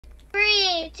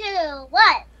3, 2, 1.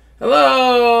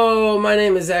 Hello, my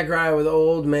name is Zachariah with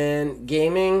Old Man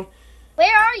Gaming.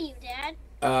 Where are you, Dad?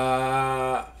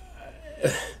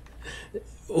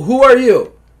 Who are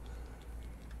you?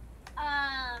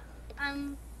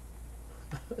 I'm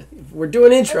We're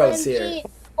doing intros here.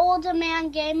 Older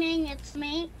Man Gaming, it's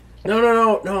me.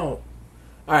 No.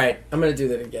 Alright, I'm gonna do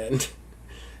that again.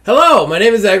 Hello, my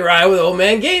name is Zachariah with Old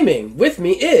Man Gaming. With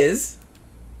me is...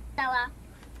 Stella.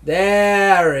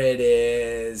 There it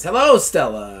is. Hello,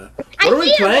 Stella. What are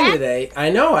we playing today?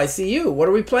 I know, I see you. What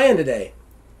are we playing today?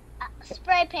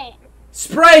 Spray paint.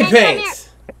 Spray paint!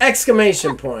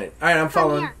 Exclamation point. Alright, I'm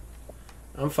following.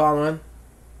 I'm following.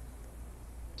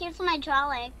 Here's my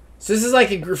drawing. So this is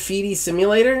like a graffiti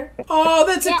simulator? Oh,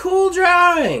 that's a cool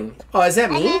drawing. Oh, is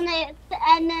that me?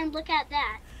 And then look at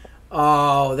that.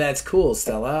 Oh, that's cool,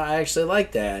 Stella. I actually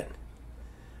like that.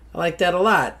 I like that a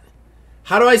lot.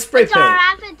 How do I spray paint? Our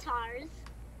avatars.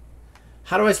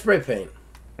 How do I spray paint?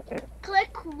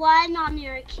 Click 1 on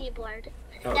your keyboard.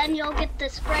 Okay. Then you'll get the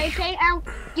spray paint and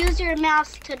use your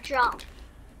mouse to draw.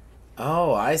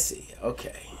 Oh, I see.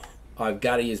 Okay. Oh, I've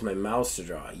got to use my mouse to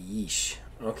draw. Yeesh.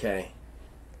 Okay.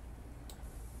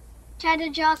 Try to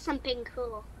draw something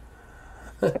cool.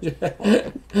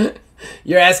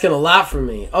 You're asking a lot from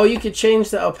me. Oh, you could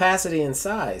change the opacity and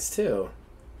size too.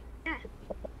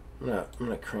 Yeah. I'm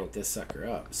gonna crank this sucker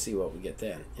up. See what we get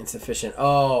then. Insufficient.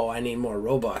 Oh, I need more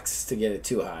Robux to get it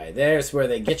too high. There's where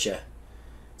they get you.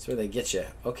 That's where they get you.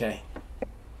 Okay.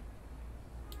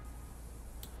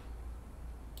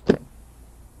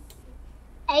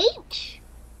 H.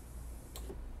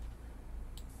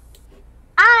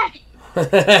 I.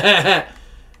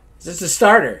 It's just a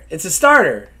starter. It's a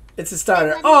starter. It's a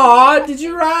starter. Aw, did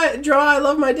you draw I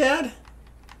Love My Dad?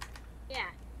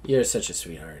 Yeah. You're such a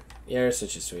sweetheart. You're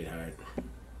such a sweetheart.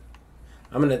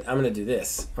 I'm gonna do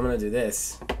this. I'm gonna do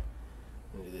this. I'm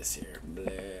gonna do this here.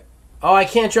 Bleh. Oh, I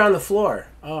can't draw on the floor.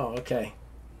 Oh, okay.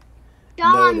 Draw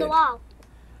on the wall.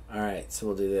 Alright, so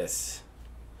we'll do this.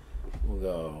 We'll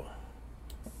go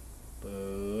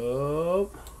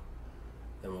boop.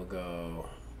 Then we'll go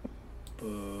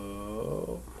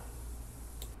boop.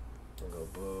 We'll go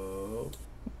boop.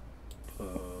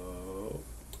 Boop.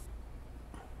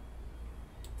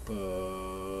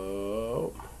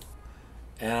 Boop.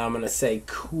 And I'm gonna say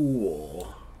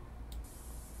cool.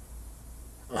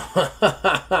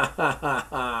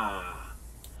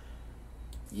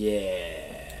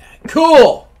 Yeah.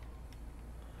 Cool!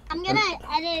 I'm gonna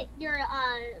edit your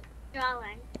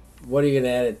drawing. What are you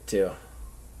gonna edit to?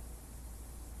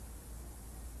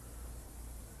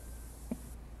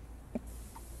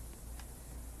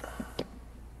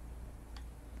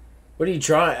 What are you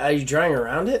drawing? Are you drawing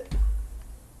around it?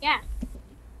 Yeah.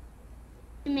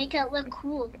 To make it look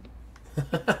cool.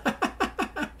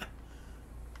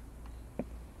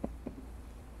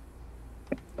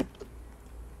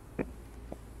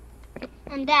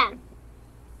 And then,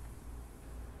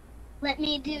 let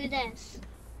me do this.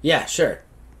 Yeah, sure.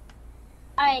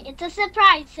 Alright, it's a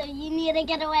surprise, so you need to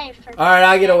get away from me. Alright,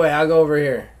 I'll get away. I'll go over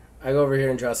here. I'll go over here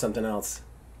and draw something else.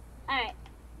 Alright.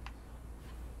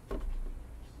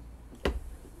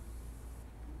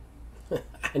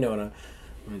 I know what I'm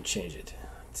going to change it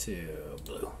to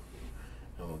blue.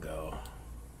 And we'll go.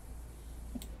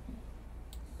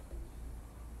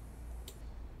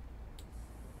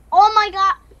 Oh my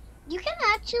god! You can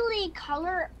actually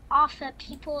color off of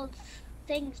people's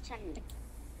things to me.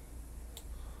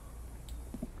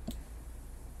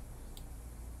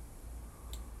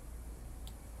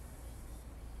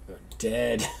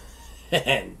 Dead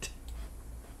end.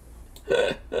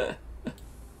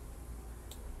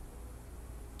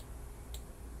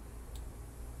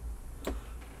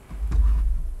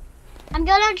 I'm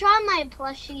gonna draw my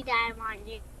plushie that I want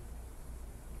you.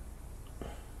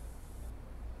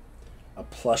 A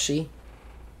plushie?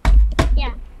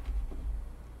 Yeah.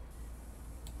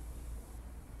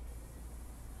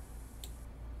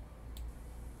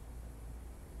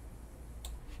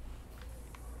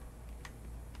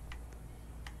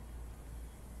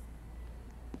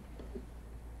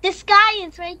 This guy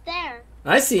is right there.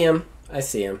 I see him. I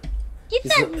see him. He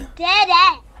says dead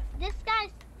end. This guy,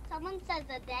 someone says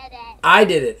a dead end. I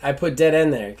did it. I put dead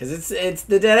end there because it's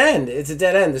the dead end. It's a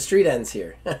dead end. The street ends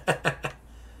here.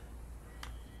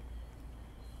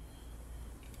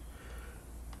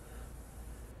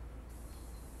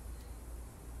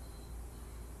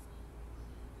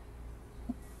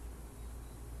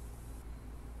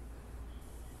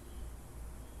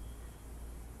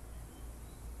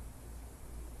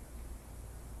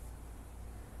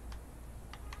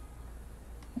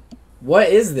 What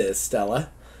is this, Stella?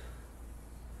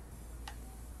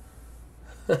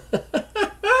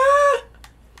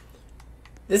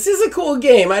 This is a cool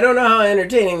game. I don't know how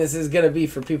entertaining this is going to be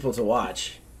for people to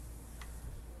watch.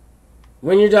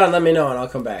 When you're done, let me know and I'll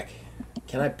come back.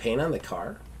 Can I paint on the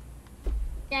car?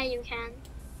 Yeah, you can.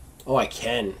 Oh, I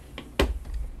can. I'm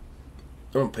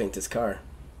going to paint this car.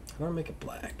 How do I make it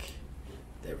black?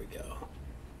 There we go.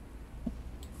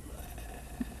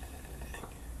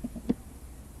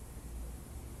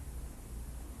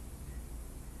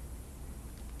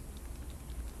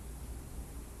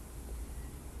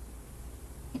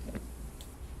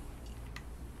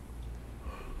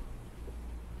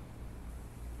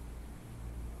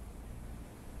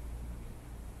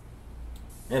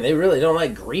 Man, they really don't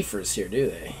like griefers here, do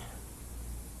they?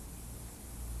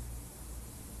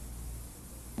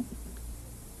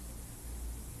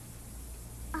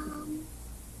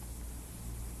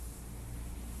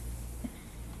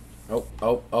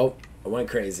 Oh, I went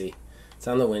crazy. It's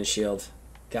on the windshield.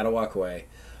 Gotta walk away.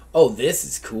 Oh, this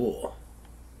is cool.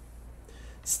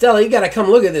 Stella, you gotta come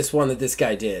look at this one that this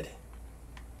guy did.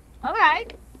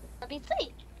 Alright. Let me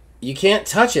see. You can't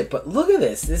touch it, but look at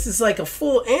this. This is like a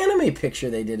full anime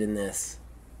picture they did in this.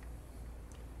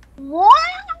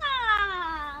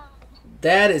 Wow!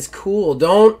 That is cool.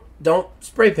 Don't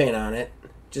spray paint on it.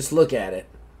 Just look at it.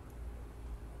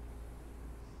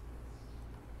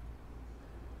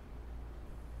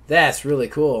 That's really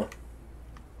cool.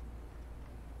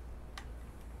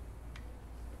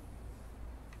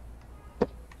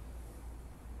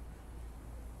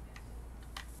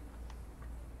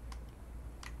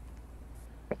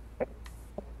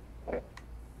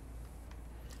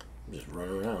 Just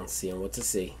running around seeing what to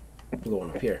see. I'm going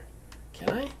up here. Can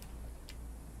I?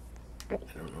 I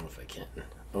don't know if I can.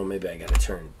 Oh, maybe I gotta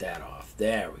turn that off.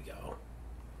 There we go.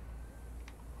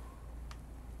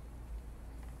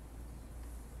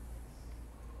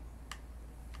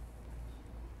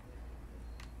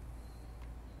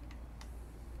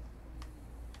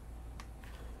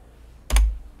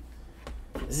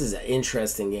 This is an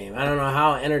interesting game. I don't know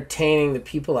how entertaining the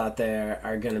people out there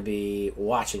are going to be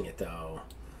watching it, though.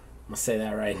 I'm going to say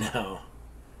that right now.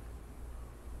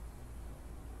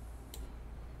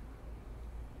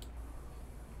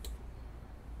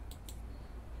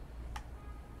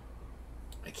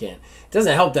 I can't. It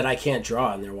doesn't help that I can't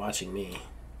draw and they're watching me.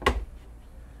 I'm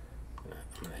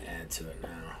going to add to it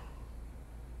now.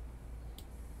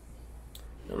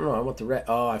 No, I want the red.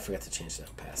 Oh, I forgot to change the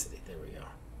opacity. There we go.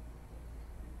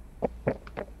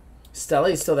 Stella,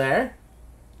 you still there?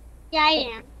 Yeah, I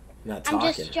am. Not talking.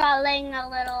 I'm just drawing a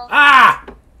little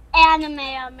anime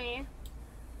on me.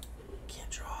 Can't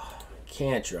draw.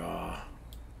 Can't draw.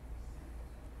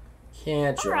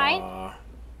 Can't draw. Alright.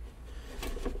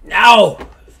 No!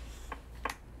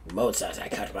 Mozart, I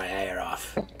cut my hair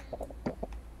off.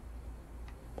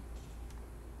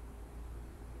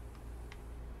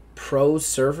 Pro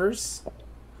servers?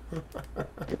 That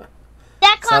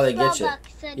That's how costs they get you.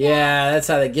 Roblox. Yeah, that's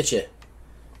how they get you.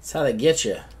 That's how they get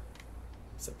you.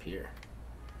 What's up here?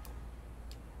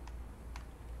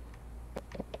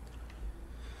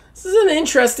 This is an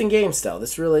interesting game, Stella.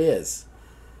 This really is.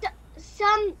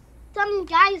 Some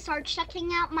guys are checking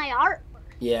out my artwork.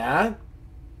 Yeah?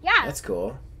 Yeah. That's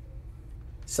cool.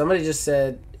 Somebody just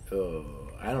said, oh,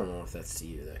 I don't know if that's to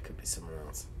you. That could be someone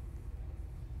else.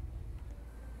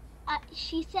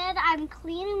 She said I'm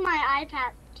cleaning my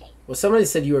iPad case. Well, somebody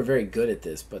said you were very good at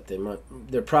this, but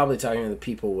they're probably talking to the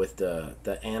people with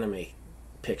the anime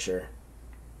picture.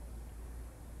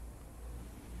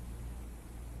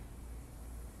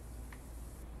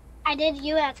 I did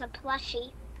you as a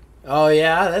plushie. Oh,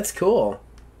 yeah? That's cool.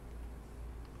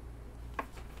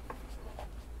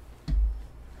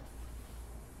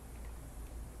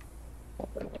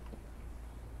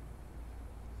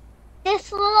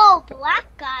 This little black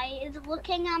guy is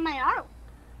looking at my art.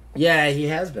 Yeah, he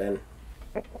has been.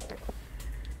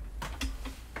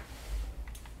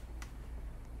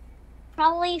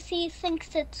 Probably he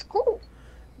thinks it's cool.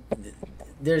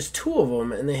 There's two of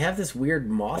them, and they have this weird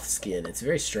moth skin. It's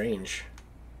very strange.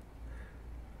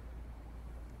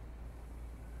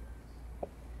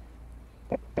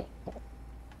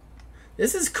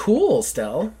 This is cool,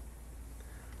 Stell.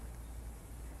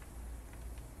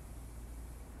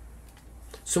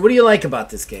 So what do you like about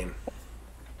this game?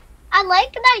 I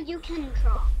like that you can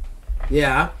draw.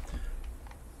 Yeah.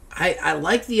 I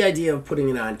like the idea of putting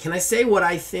it on. Can I say what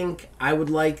I think I would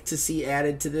like to see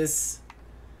added to this?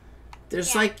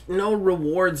 There's like no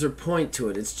rewards or point to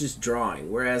it. It's just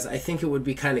drawing. Whereas I think it would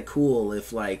be kind of cool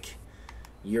if like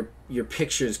your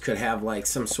pictures could have like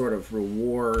some sort of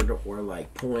reward or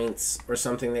like points or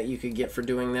something that you could get for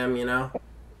doing them, you know?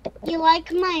 You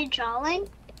like my drawing?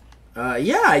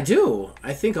 Yeah, I do.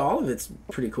 I think all of it's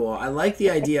pretty cool. I like the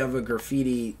idea of a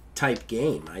graffiti type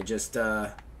game. I just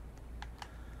wish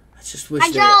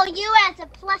I draw you as a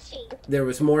plushie. there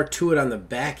was more to it on the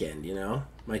back end, you know?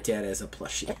 My dad has a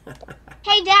plushie.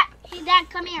 Hey, Dad. Hey, Dad,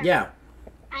 come here. Yeah.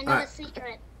 I know a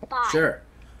secret. Bye. Sure.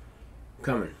 I'm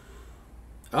coming.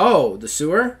 Oh, the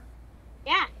sewer?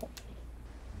 Yeah.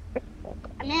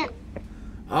 I'm in.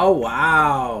 Oh,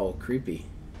 wow. Creepy.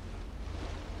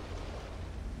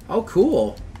 Oh,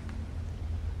 cool.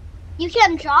 You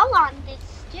can draw on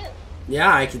this, too.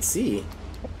 Yeah, I can see.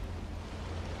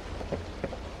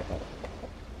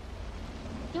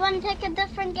 You want to take a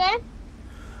different game?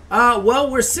 Well,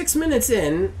 we're 6 minutes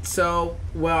in, so,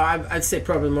 well, I'd say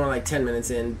probably more like 10 minutes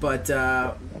in, but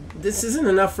this isn't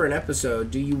enough for an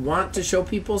episode. Do you want to show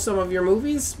people some of your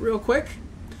movies real quick?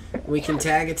 We can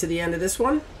tag it to the end of this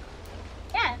one?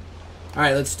 Yeah.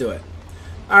 Alright, let's do it.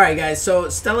 Alright, guys, so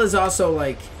Stella's also,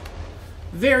 like,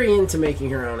 very into making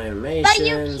her own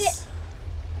animations.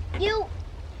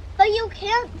 But you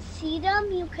can't see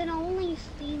them. You can only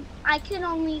see. I can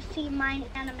only see my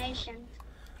animations.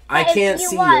 I can't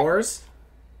see yours?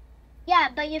 Yeah,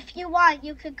 but if you want,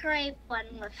 you could create one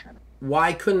with them.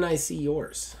 Why couldn't I see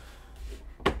yours?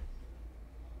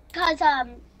 Because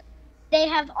they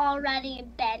have already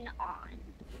been on.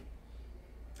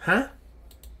 Huh?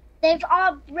 They've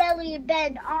already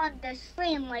been on the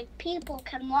screen. Like, people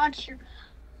can watch your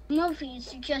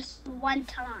movies just one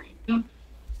time.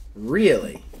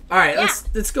 Really? All right, Yeah.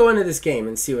 let's go into this game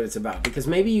and see what it's about, because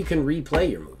maybe you can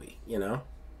replay your movie, you know?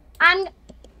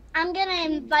 I'm gonna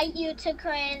invite you to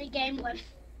create a game with.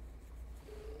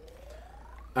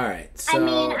 All right. So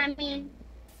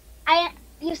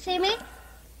you see me?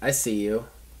 I see you.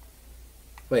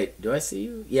 Wait, do I see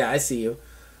you? Yeah, I see you.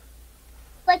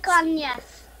 Click on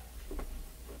yes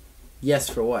Yes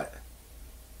for what?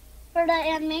 for the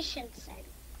animation thing.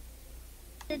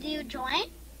 Did you join?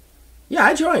 Yeah,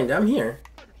 I joined. I'm here.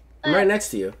 I'm right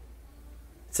next to you. It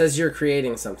says you're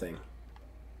creating something.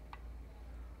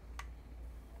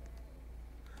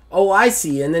 Oh, I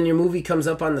see. And then your movie comes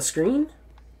up on the screen?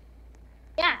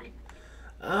 Yeah.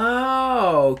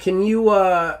 Oh, can you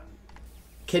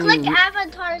Click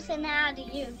avatars and add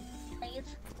you,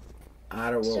 please.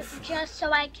 Otter Wolf. Just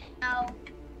so I can know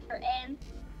you're in.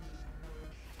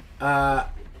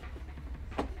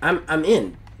 I'm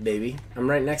in, baby. I'm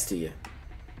right next to you.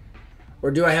 Or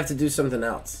do I have to do something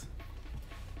else?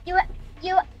 You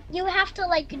have to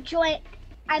like join.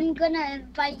 I'm gonna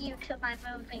invite you to my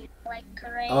movie, like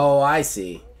great. Oh, I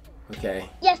see. Okay.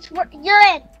 Yes, you're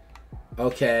in.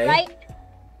 Okay. Right?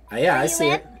 Yeah, I see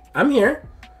it. I'm here.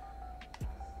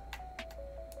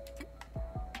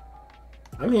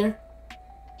 I'm here.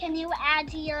 Can you add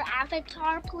to your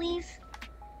avatar, please?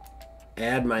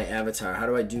 Add my avatar. How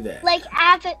do I do that? Like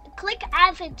click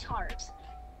avatars.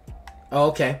 Oh,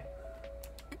 okay.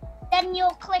 Then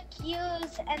you'll click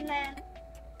use and then.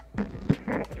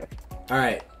 All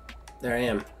right. There I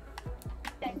am.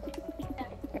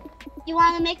 You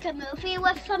want to make a movie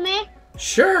with me?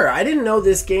 Sure. I didn't know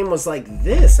this game was like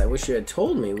this. I wish you had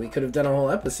told me. We could have done a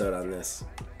whole episode on this.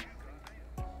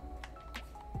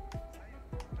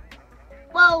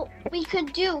 Well, we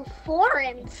could do 4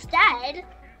 instead.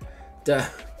 Duh.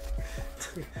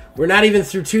 We're not even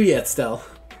through 2 yet, Stell.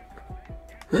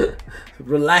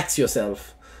 Relax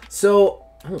yourself. So,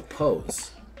 I'm gonna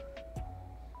pose.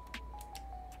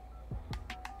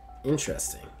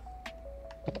 Interesting.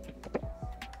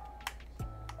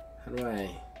 How do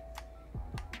I...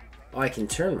 Oh, I can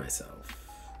turn myself.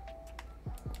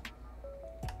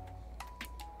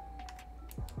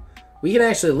 We can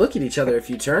actually look at each other if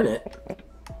you turn it.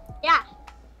 Yeah.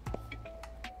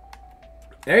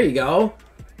 There you go.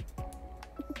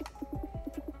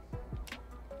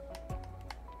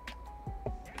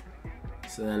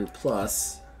 So then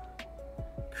plus...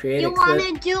 Create You a clip.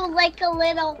 want to do like a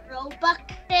little Roblox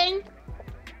thing?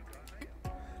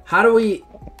 How do we...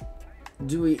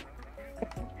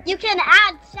 You can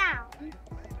add sound.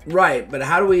 Right, but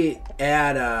how do we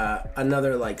add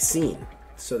another like scene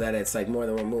so that it's like more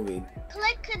than one movie?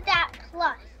 Click that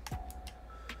plus.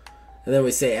 And then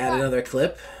we say add another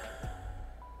clip.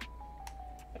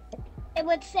 It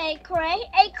would say create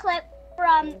a clip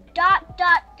from ...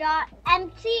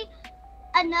 empty,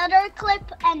 another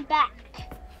clip, and back.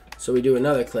 So we do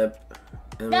another clip,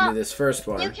 and then we do this first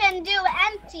one. You can do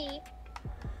empty.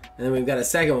 And then we've got a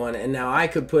second one, and now I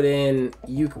could put in,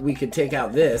 we could take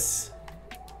out this.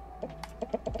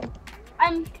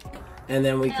 And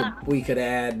then we could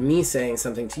add me saying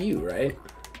something to you, right?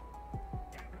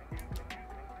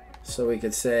 So we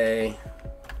could say,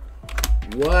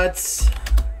 "What's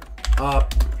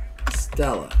up,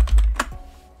 Stella?"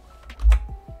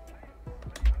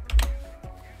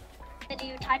 Do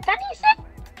you type anything?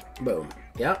 Boom.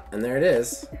 Yep, and there it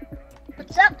is.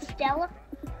 What's up, Stella?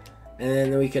 And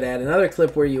then we could add another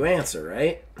clip where you answer,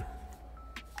 right?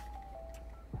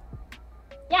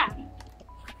 Yeah.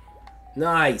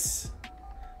 Nice.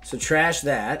 So trash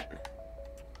that.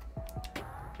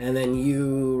 And then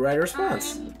you write a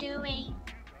response. I'm doing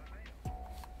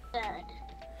good.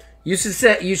 You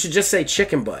should just say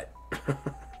chicken butt.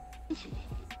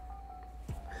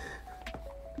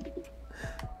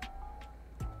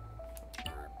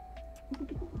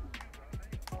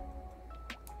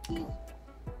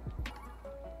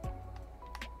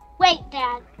 Wait,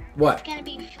 Dad. What? It's gonna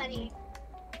be funny.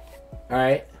 All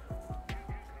right.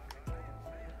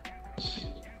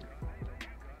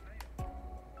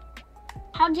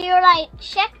 How do you write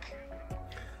chick?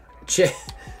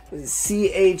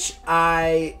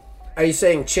 C-H-I... Are you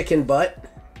saying chicken butt?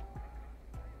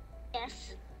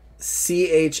 Yes.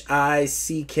 C-H-I-C-K-E-N.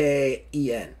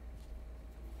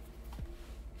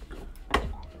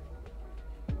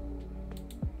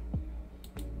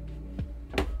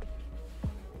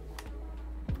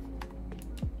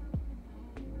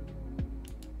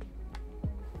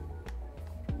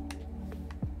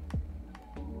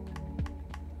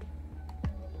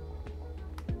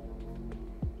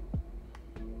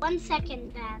 One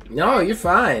second, Dad. No, you're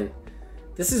fine.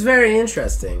 This is very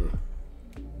interesting.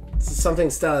 This is something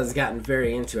Stella's gotten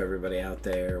very into, everybody out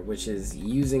there, which is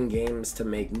using games to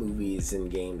make movies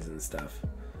and games and stuff.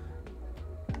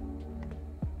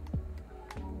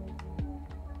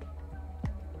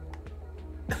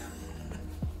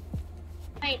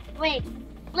 Wait.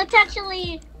 Let's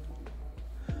actually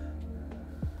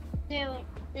do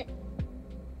it.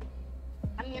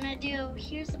 I'm gonna do,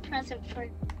 here's the present for,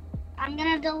 I'm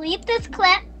gonna delete this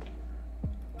clip.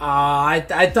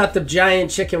 I thought the giant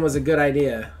chicken was a good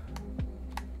idea.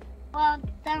 Well,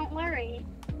 don't worry.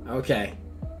 Okay.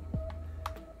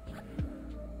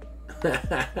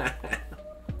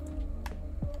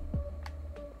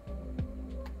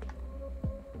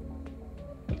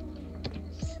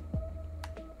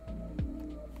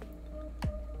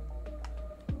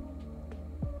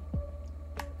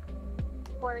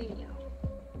 For you.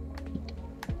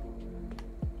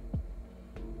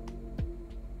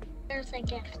 There's a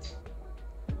gift.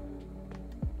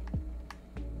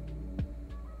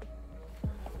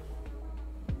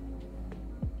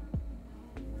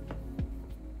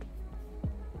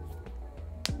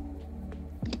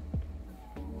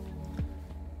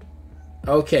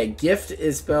 Okay, gift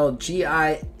is spelled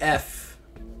G-I-F-E.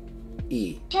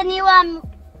 Can you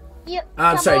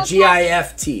I'm sorry,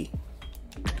 G-I-F-T.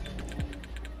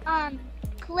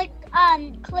 Click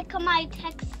on my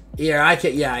text. Yeah, I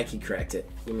can correct it.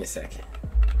 Give me a second.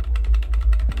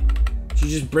 Did you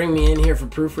just bring me in here for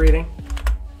proofreading?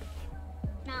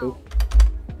 No. Oh.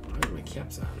 Why are my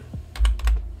caps on?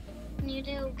 Can you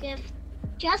do gift?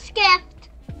 Just gift.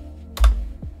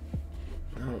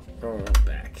 Oh,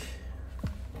 back.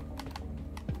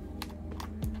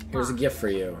 Here's a gift for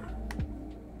you.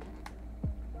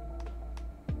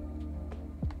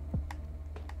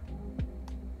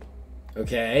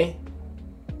 Okay.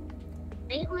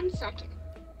 Wait 1 second.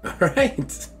 All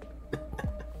right.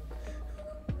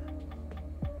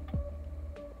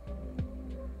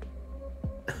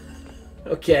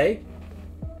 Okay.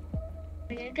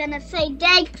 You're gonna say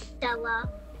thanks, Stella.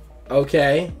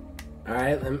 Okay. All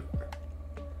right.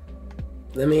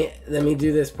 Let me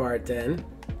do this part then.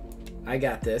 I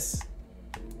got this.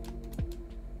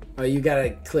 Oh, you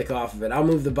gotta click off of it. I'll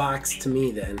move the box to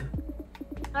me then.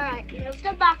 All right, move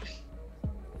the box.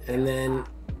 And then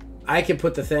I can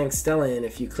put the thanks Stella in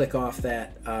if you click off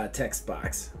that text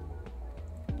box.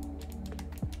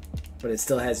 But it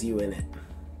still has you in it.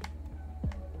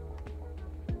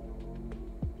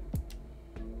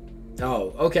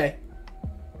 Oh, okay.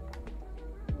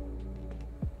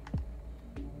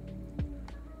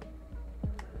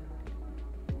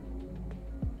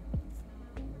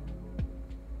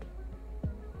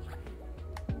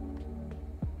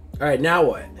 All right, now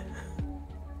what?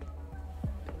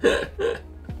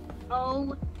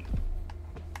 Oh.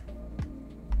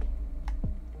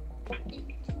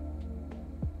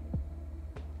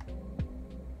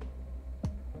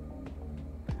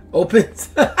 Opens.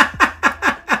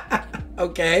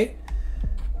 Okay.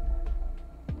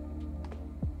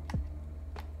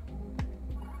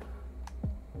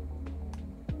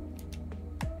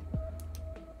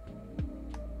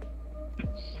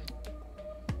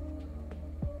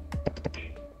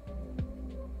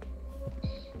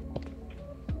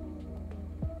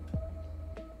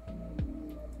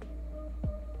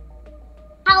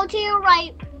 How do you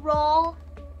write roll?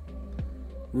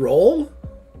 Roll?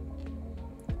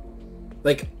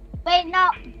 Like Wait, no.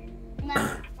 No,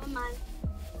 never mind.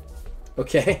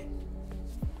 Okay.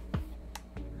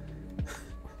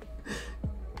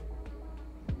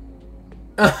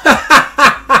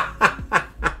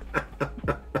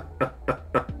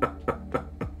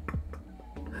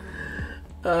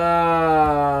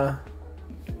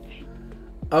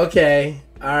 Okay.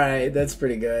 All right. That's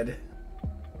pretty good.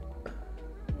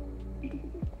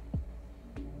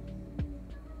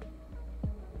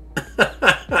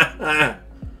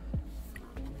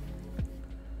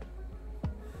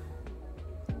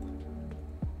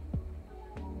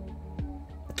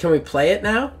 Can we play it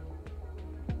now?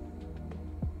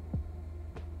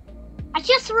 I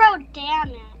just wrote damn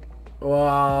it.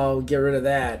 Well, get rid of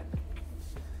that.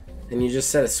 And you just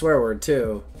said a swear word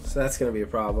too, so that's gonna be a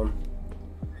problem.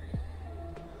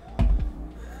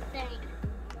 Dang.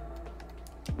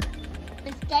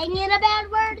 Is dang it a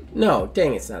bad word? No,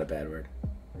 dang, it's not a bad word.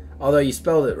 Although you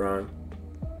spelled it wrong.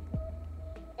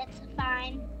 It's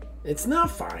fine. It's not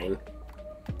fine.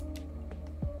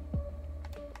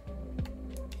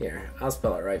 Here, I'll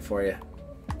spell it right for you.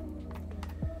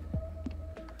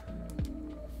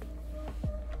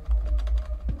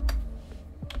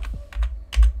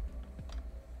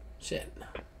 Shit.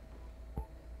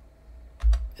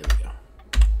 There we go.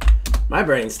 My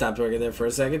brain stopped working there for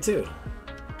a second too.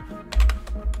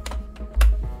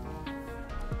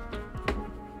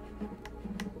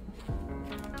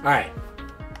 Alright.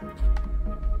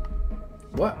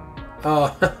 What?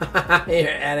 Oh, you're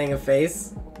adding a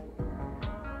face?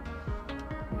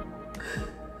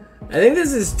 I think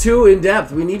this is too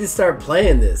in-depth. We need to start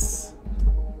playing this.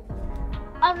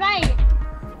 Alright.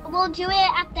 We'll do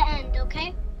it at the end,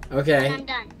 okay? Okay. And I'm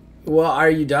done. Well, are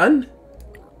you done?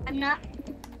 I'm not.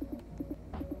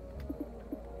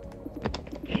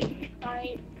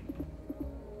 Sorry.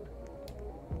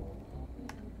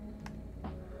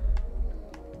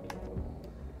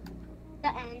 The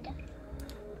end.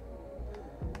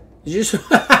 You just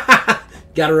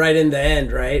gotta write in the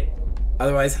end, right?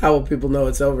 Otherwise, how will people know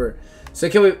it's over? So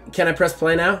can I press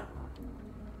play now?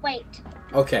 Wait.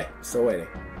 Okay, still waiting.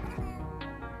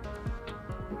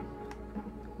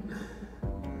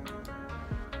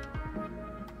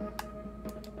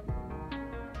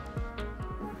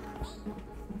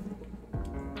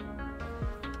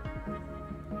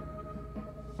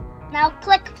 Now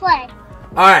click play.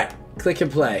 Alright, click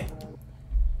and play.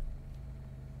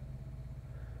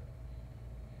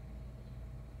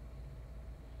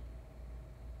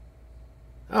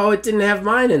 Oh, it didn't have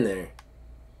mine in there.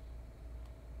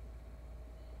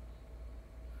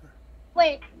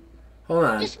 Wait. Hold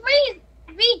on. Just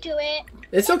redo it.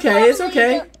 It's okay, it's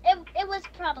okay. It was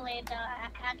probably the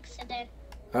accident.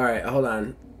 Alright, hold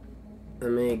on.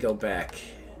 Let me go back.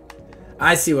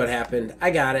 I see what happened.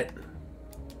 I got it.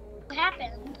 What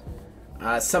happened?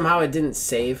 Somehow it didn't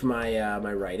save my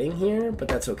my writing here, but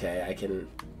that's okay. I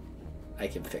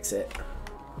can fix it.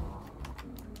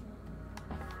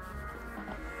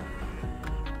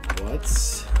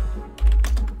 What's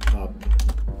up,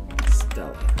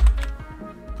 Stella?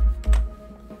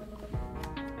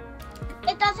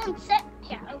 It doesn't sit.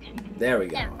 Yeah. Okay. There we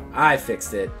go. Yeah. I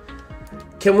fixed it.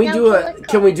 Can we Now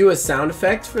can we do a sound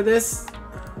effect for this?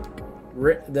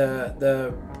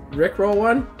 The Rickroll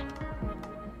one?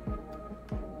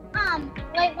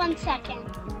 Wait 1 second.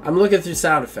 I'm looking through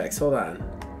sound effects. Hold on.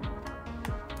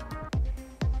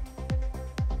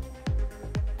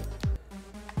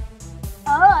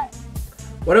 Oh.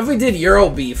 What if we did Euro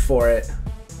beef for it?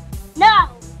 No.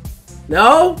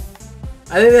 No?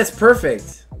 I think that's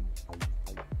perfect.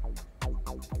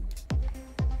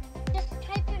 Just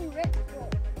type in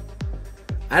Rickroll.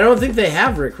 I don't think they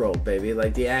have Rickroll, baby.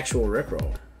 Like the actual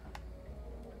Rickroll.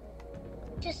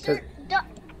 Just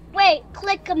wait.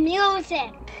 Click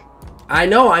music. I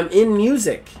know, I'm in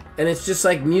music. And it's just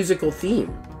like musical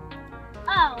theme.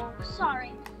 Oh,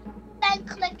 sorry. Then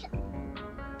click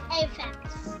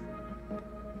effects.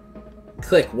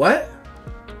 Click what?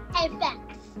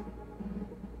 Effects.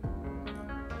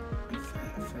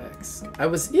 Effects. I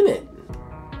was in it.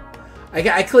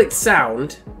 I clicked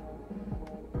sound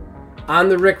on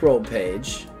the Rickroll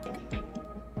page.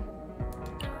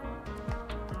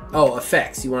 Oh,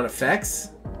 effects. You want effects?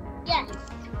 Yes.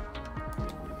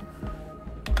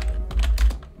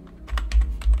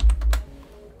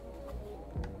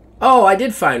 Oh, I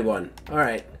did find one. All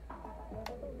right.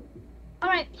 All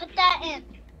right, put that in.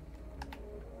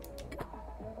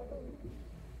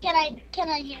 Can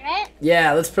I hear it?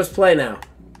 Yeah, let's press play now.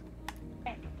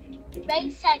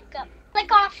 Right, set, go.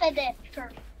 Click off of it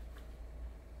first.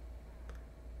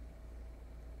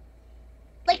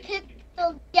 Like hit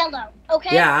the yellow,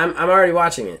 okay? Yeah, I'm already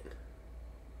watching it.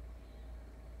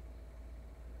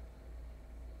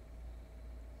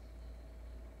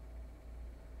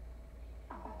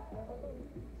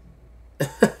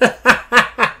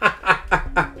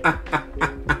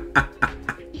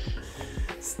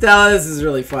 Stella, this is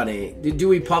really funny. Do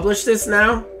we publish this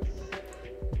now?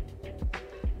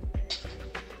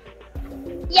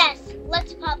 Yes,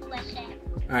 let's publish it.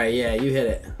 Alright, yeah, you hit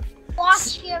it.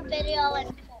 Watch your video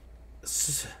and...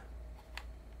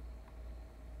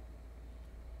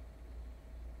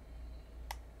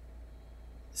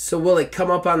 So will it come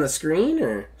up on the screen,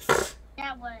 or?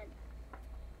 That would.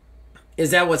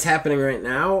 Is that what's happening right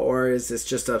now, or is this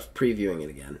just us previewing it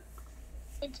again?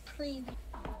 It's preview.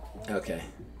 Okay.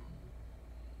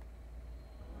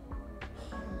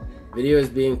 Video is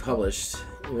being published.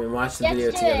 You can watch the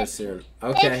video together soon.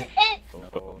 Okay.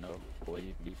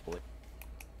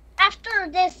 After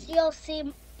this, you'll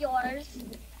see yours.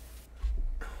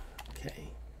 Okay.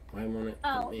 Why won't it?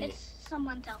 Oh, it's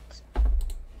someone else.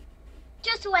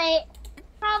 Just wait.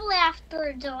 Probably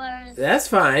after yours. That's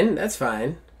fine. That's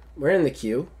fine. We're in the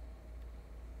queue.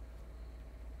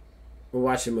 We're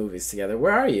watching movies together.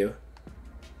 Where are you?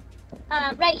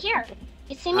 Right here.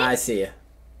 You see me? I see you.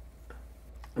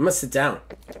 I'm gonna sit down.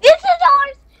 This is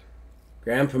ours.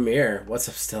 Grand premiere. What's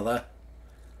up, Stella?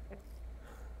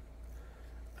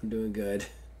 I'm doing good.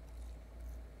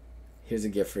 Here's a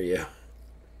gift for you.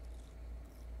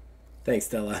 Thanks,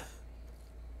 Stella.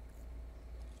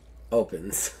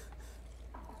 Opens.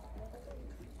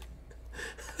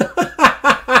 Someone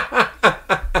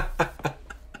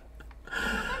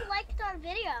liked our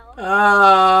video.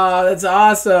 Oh, that's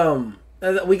awesome.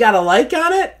 We got a like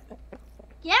on it?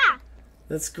 Yeah.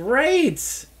 That's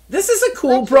great. This is a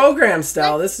cool program,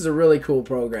 Stella. This is a really cool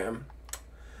program.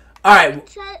 All right.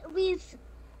 We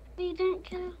didn't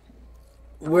go.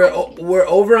 We're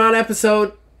over on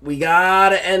episode. We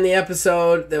gotta end the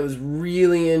episode. That was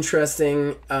really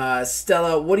interesting.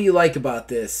 Stella, what do you like about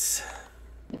this?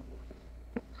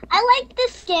 I like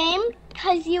this game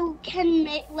because you can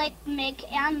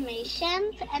make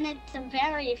animations, and it's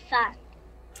very fun.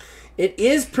 It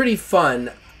is pretty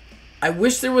fun. I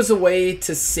wish there was a way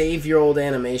to save your old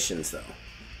animations, though.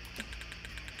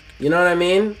 You know what I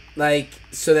mean? Like,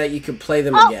 so that you could play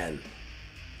them again.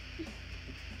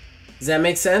 Does that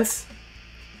make sense?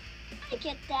 I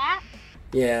get that.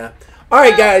 Yeah. All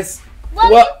right, guys. Well,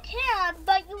 you can,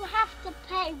 but you have to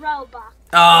pay Roblox.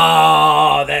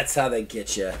 Oh, that's how they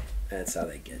get you. That's how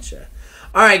they get you.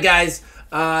 All right, guys.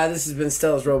 This has been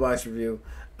Stella's Roblox review.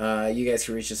 You guys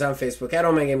can reach us on Facebook at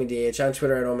OmegaMeDH, on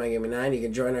Twitter at OmegaMe9. You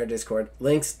can join our Discord.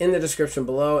 Links in the description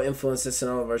below. Influence us in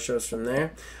all of our shows from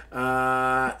there.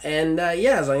 Yeah,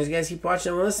 as long as you guys keep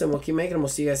watching and listening, we'll keep making them. We'll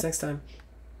see you guys next time.